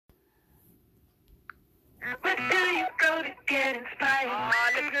Where do you go to get inspired?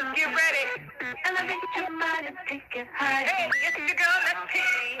 Let's just get ready. Elevate your mind and take it higher. Hey, yes, you go, let's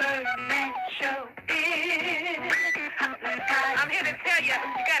see. Birdman Show is I'm here to tell you,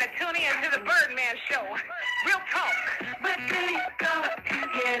 you gotta tune in to the Birdman Show. Real talk. Where do you go to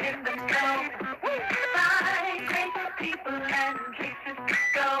get in the know? Find great people and places to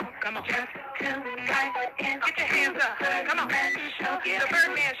go. Come on. Just tune right in. Get your hands up. Come on. The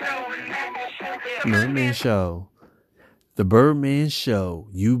Birdman Show. Birdman Show. The Birdman Show.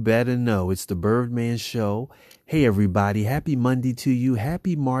 You better know it's the Birdman Show. Hey, everybody. Happy Monday to you.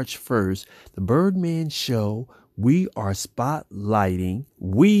 Happy March 1st. The Birdman Show. We are spotlighting.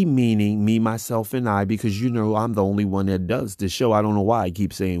 We meaning me, myself, and I, because you know I'm the only one that does the show. I don't know why I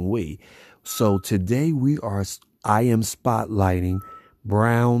keep saying we. So today I am spotlighting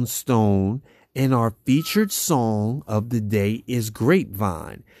Brownstone, and our featured song of the day is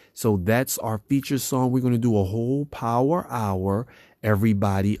Grapevine. So that's our featured song. We're going to do a whole power hour,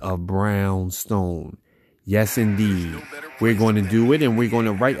 everybody, of Brownstone. Yes, indeed. We're going to do it, and we're going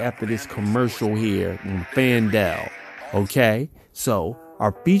to right after this commercial here on Fandel. Okay? So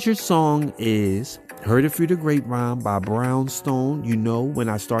our featured song is Heard It Through the Grapevine by Brownstone. You know, when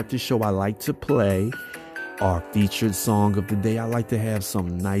I start the show, I like to play our featured song of the day. I like to have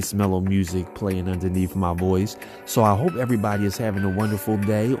some nice mellow music playing underneath my voice. So I hope everybody is having a wonderful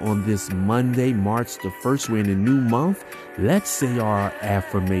day on this Monday, March the 1st. We're in a new month. Let's say our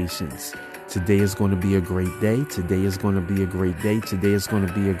affirmations. Today is going to be a great day. Today is going to be a great day. Today is going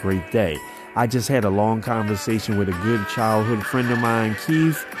to be a great day. I just had a long conversation with a good childhood friend of mine,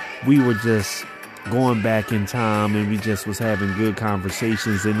 Keith. We were just going back in time, and we just was having good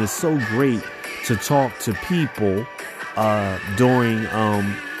conversations. And it's so great to talk to people during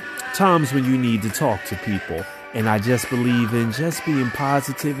times when you need to talk to people. And I just believe in just being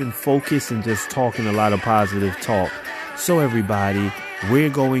positive and focused and just talking a lot of positive talk. So everybody, we're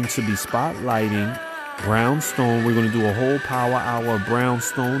going to be spotlighting Brownstone. We're going to do a whole power hour of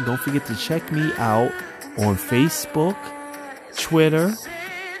Brownstone. Don't forget to check me out on Facebook, Twitter,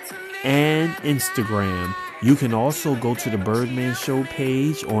 and Instagram. You can also go to the Birdman Show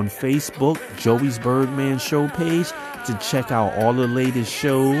page on Facebook, Joey's Birdman Show page, to check out all the latest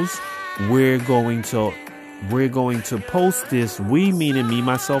shows. We're going to post this. We, meaning me,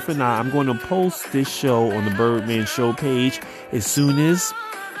 myself, and I'm going to post this show on the Birdman Show page as soon as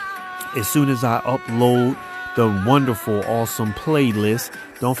I upload the wonderful, awesome playlist.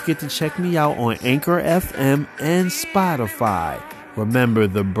 Don't forget to check me out on Anchor FM and Spotify. Remember,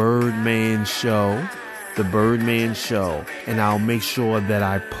 the Birdman Show. The Birdman Show. And I'll make sure that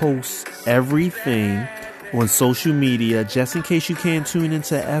I post everything on social media. Just in case you can't tune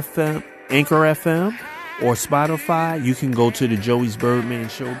into Anchor FM or Spotify, you can go to the Joey's Birdman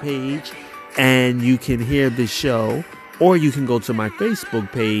Show page and you can hear the show. Or you can go to my Facebook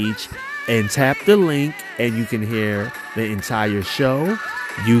page and tap the link and you can hear the entire show.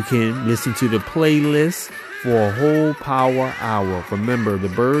 You can listen to the playlist for a whole power hour. Remember, the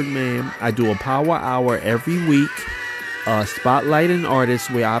Birdman, I do a power hour every week, spotlighting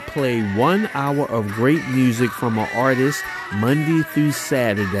artists, where I play 1 hour of great music from an artist Monday through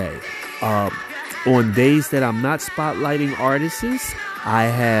Saturday. On days that I'm not spotlighting artists, I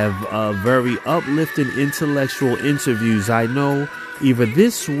have very uplifting intellectual interviews. I know either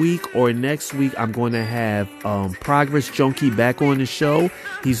this week or next week I'm going to have Progress Junkie back on the show.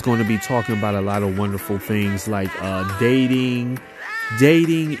 He's going to be talking about a lot of wonderful things like dating,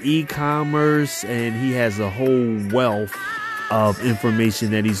 e-commerce, and he has a whole wealth of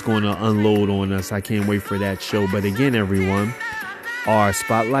information that he's going to unload on us. I can't wait for that show. But again, everyone, our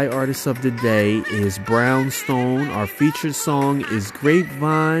spotlight artist of the day is Brownstone. Our featured song is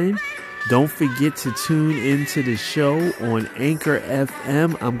Grapevine. Don't forget to tune into the show on Anchor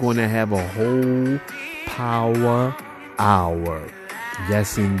FM. I'm going to have a whole power hour.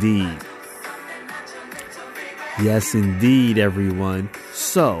 Yes, indeed. Yes, indeed, everyone.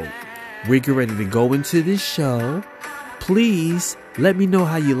 So, we're getting ready to go into this show. Please let me know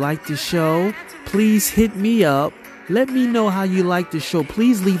how you like the show. Please hit me up. Let me know how you like the show.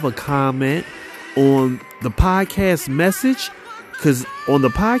 Please leave a comment on the podcast message, because on the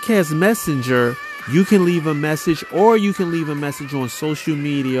podcast messenger, you can leave a message, or you can leave a message on social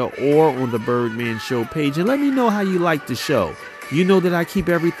media or on the Birdman Show page, and let me know how you like the show. You know that I keep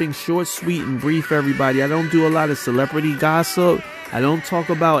everything short, sweet, and brief, everybody. I don't do a lot of celebrity gossip. I don't talk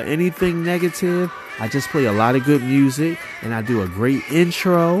about anything negative. I just play a lot of good music, and I do a great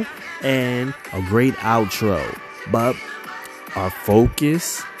intro and a great outro. But our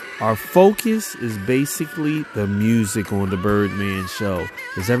focus Our focus is basically the music on the Birdman Show,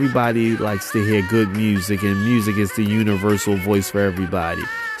 because everybody likes to hear good music, and music is the universal voice for everybody.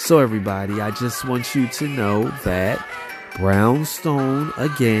 So everybody, I just want you to know that Brownstone,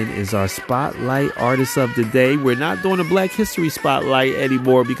 again, is our Spotlight Artist of the Day. We're not doing a Black History Spotlight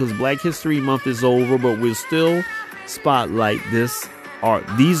anymore because Black History Month is over, but we'll still spotlight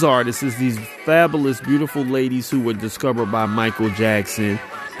these artists, these fabulous, beautiful ladies who were discovered by Michael Jackson.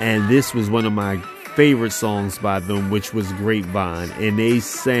 And this was one of my favorite songs by them, which was Grapevine. And they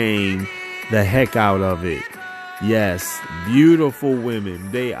sang the heck out of it. Yes, beautiful women.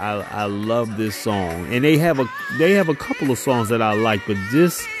 I love this song. And they have a couple of songs that I like, but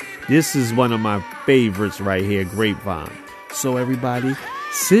this is one of my favorites right here, Grapevine. So everybody,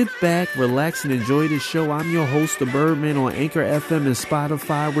 sit back, relax, and enjoy the show. I'm your host, The Birdman, on Anchor FM and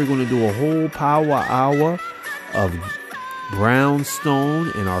Spotify. We're going to do a whole power hour of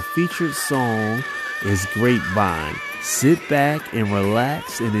Brownstone, and our featured song is Grapevine. Sit back and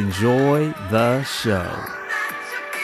relax and enjoy the show.